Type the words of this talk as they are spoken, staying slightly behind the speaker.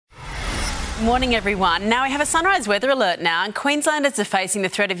Morning, everyone. Now we have a sunrise weather alert now, and Queenslanders are facing the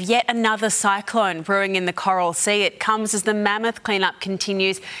threat of yet another cyclone brewing in the Coral Sea. It comes as the mammoth cleanup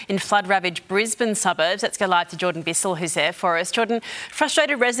continues in flood-ravaged Brisbane suburbs. Let's go live to Jordan Bissell, who's there for us. Jordan,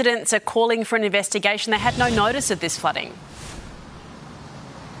 frustrated residents are calling for an investigation. They had no notice of this flooding.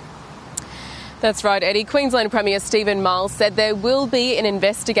 That's right, Eddie. Queensland Premier Stephen Miles said there will be an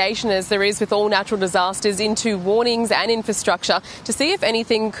investigation, as there is with all natural disasters, into warnings and infrastructure to see if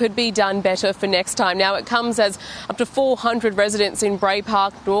anything could be done better for next time. Now, it comes as up to 400 residents in Bray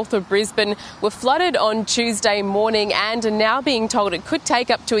Park, north of Brisbane, were flooded on Tuesday morning and are now being told it could take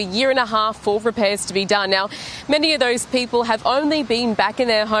up to a year and a half for repairs to be done. Now, many of those people have only been back in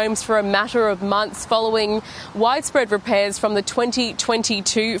their homes for a matter of months following widespread repairs from the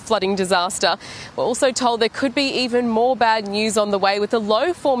 2022 flooding disaster. We're also told there could be even more bad news on the way, with the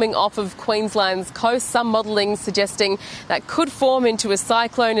low forming off of Queensland's coast. Some modelling suggesting that could form into a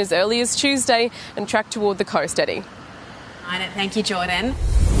cyclone as early as Tuesday and track toward the coast, Eddie. Thank you, Jordan.